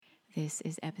This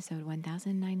is episode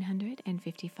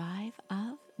 1955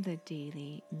 of the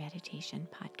Daily Meditation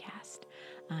Podcast.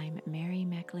 I'm Mary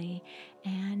Meckley,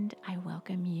 and I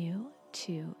welcome you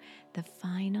to the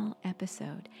final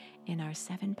episode in our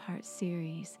 7-part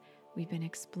series we've been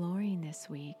exploring this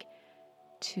week,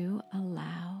 to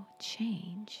allow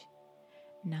change.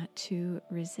 Not to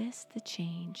resist the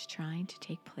change trying to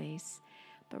take place,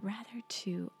 but rather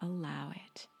to allow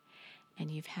it. And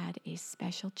you've had a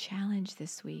special challenge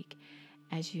this week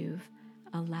as you've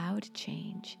allowed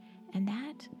change. And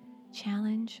that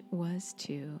challenge was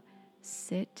to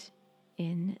sit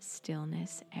in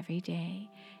stillness every day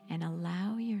and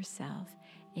allow yourself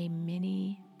a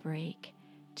mini break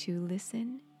to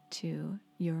listen to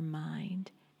your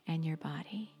mind and your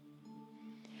body.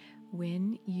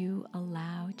 When you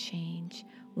allow change,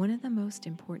 one of the most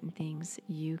important things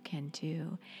you can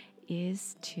do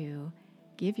is to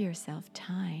give yourself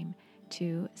time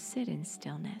to sit in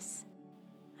stillness.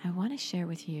 I want to share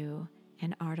with you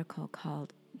an article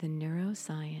called The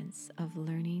Neuroscience of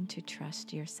Learning to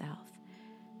Trust Yourself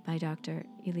by Dr.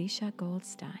 Elisha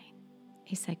Goldstein,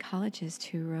 a psychologist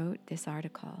who wrote this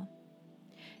article.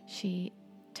 She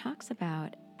talks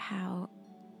about how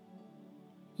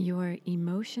your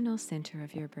emotional center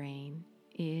of your brain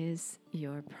is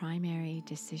your primary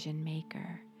decision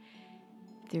maker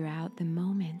throughout the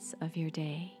moments of your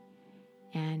day.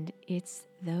 And it's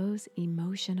those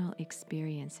emotional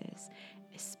experiences,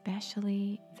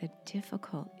 especially the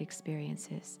difficult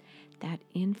experiences, that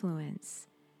influence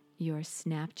your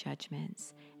snap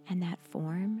judgments and that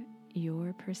form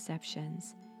your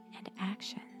perceptions and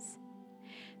actions.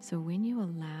 So when you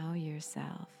allow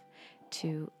yourself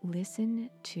to listen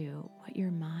to what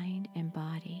your mind and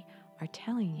body are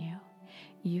telling you,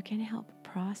 you can help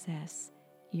process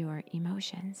your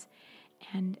emotions.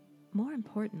 And more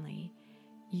importantly,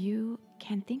 you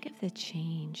can think of the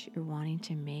change you're wanting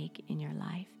to make in your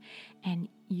life, and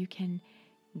you can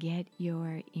get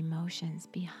your emotions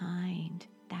behind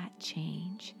that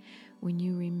change. When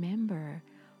you remember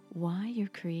why you're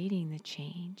creating the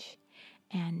change,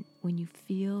 and when you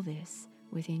feel this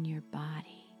within your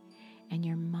body, and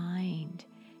your mind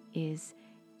is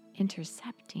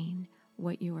intercepting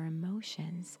what your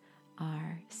emotions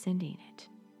are sending it.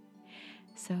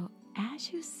 So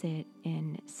as you sit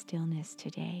in stillness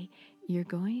today, you're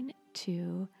going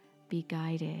to be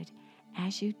guided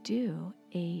as you do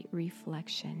a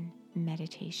reflection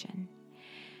meditation.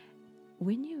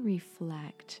 When you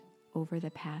reflect over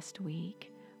the past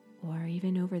week or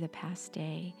even over the past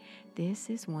day, this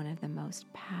is one of the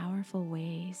most powerful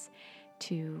ways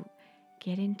to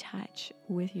get in touch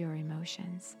with your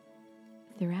emotions.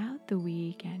 Throughout the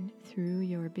week and through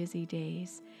your busy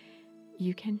days,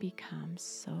 you can become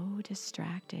so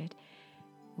distracted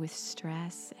with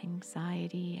stress,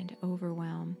 anxiety, and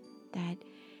overwhelm that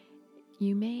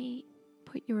you may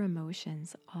put your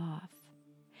emotions off.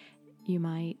 You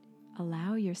might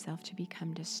allow yourself to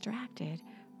become distracted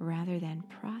rather than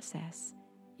process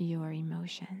your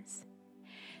emotions.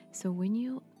 So when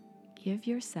you give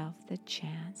yourself the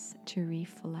chance to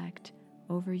reflect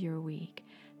over your week,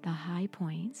 the high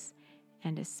points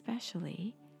and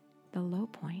especially the low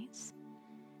points,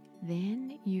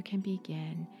 then you can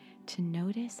begin to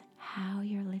notice how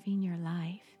you're living your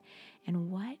life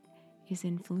and what is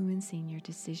influencing your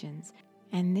decisions.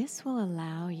 And this will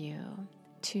allow you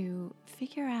to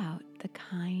figure out the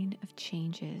kind of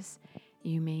changes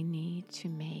you may need to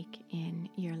make in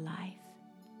your life.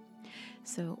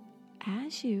 So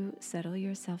as you settle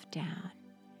yourself down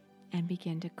and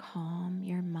begin to calm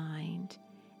your mind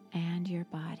and your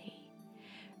body,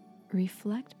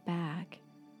 reflect back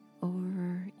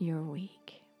over your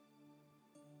week.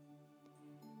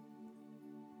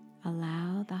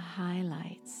 Allow the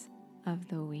highlights of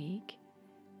the week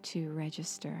to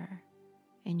register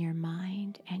in your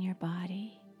mind and your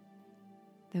body,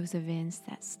 those events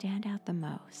that stand out the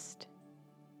most.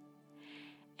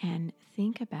 And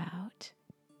think about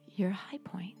your high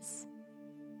points.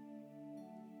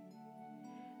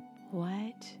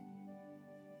 What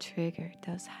triggered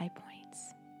those high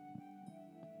points?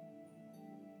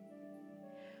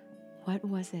 What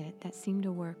was it that seemed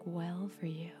to work well for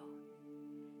you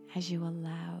as you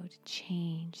allowed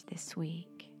change this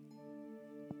week?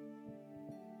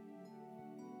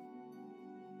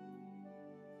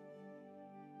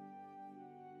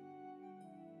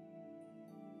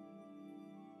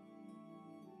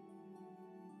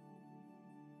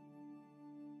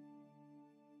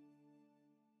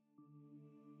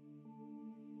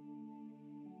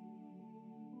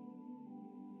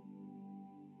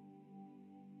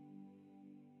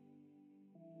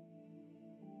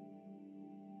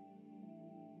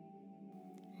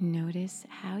 Notice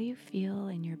how you feel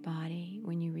in your body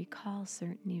when you recall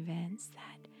certain events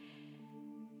that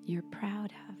you're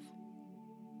proud of,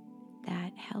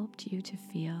 that helped you to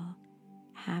feel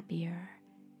happier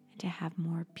and to have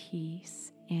more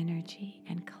peace, energy,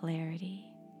 and clarity.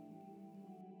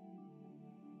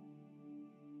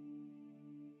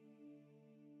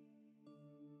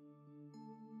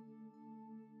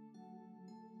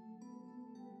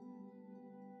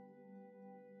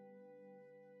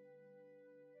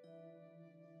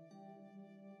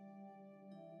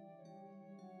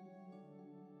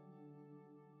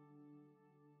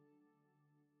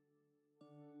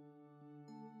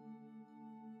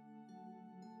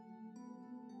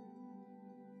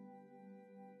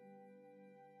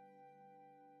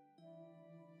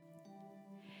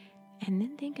 And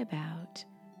then think about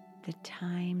the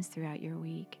times throughout your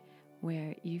week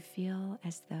where you feel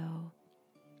as though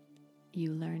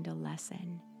you learned a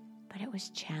lesson, but it was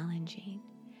challenging.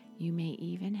 You may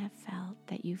even have felt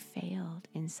that you failed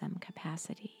in some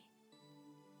capacity.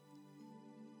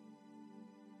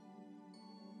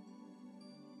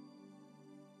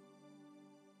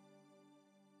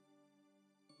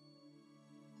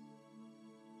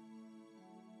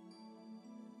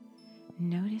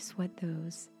 Notice what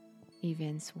those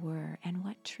events were and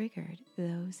what triggered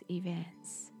those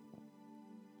events.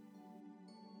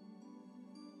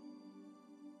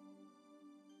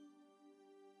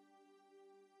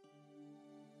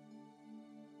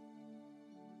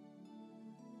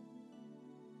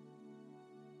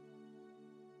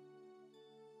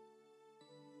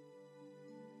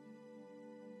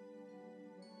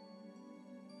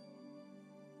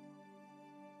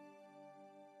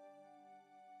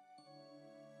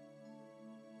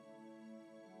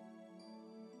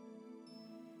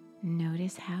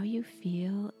 Notice how you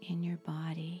feel in your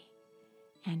body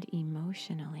and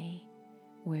emotionally,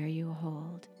 where you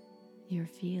hold your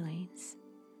feelings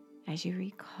as you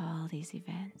recall these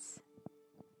events.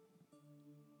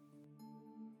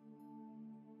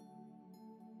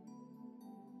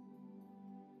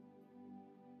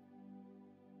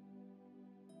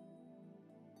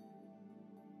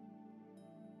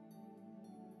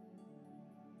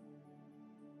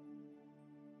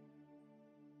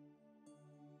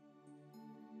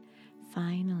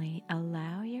 Finally,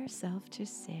 allow yourself to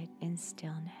sit in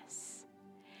stillness,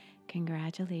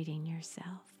 congratulating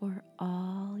yourself for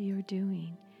all you're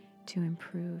doing to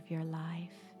improve your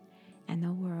life and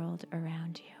the world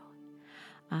around you.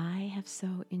 I have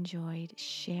so enjoyed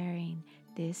sharing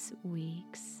this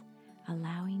week's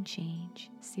Allowing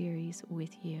Change series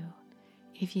with you.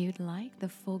 If you'd like the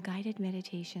full guided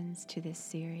meditations to this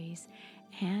series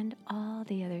and all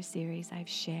the other series I've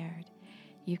shared,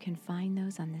 you can find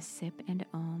those on the Sip and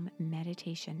Om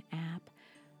meditation app,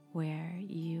 where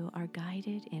you are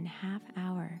guided in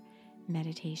half-hour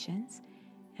meditations,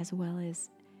 as well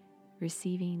as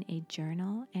receiving a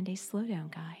journal and a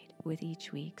slowdown guide with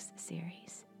each week's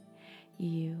series.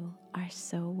 You are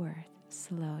so worth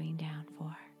slowing down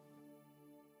for.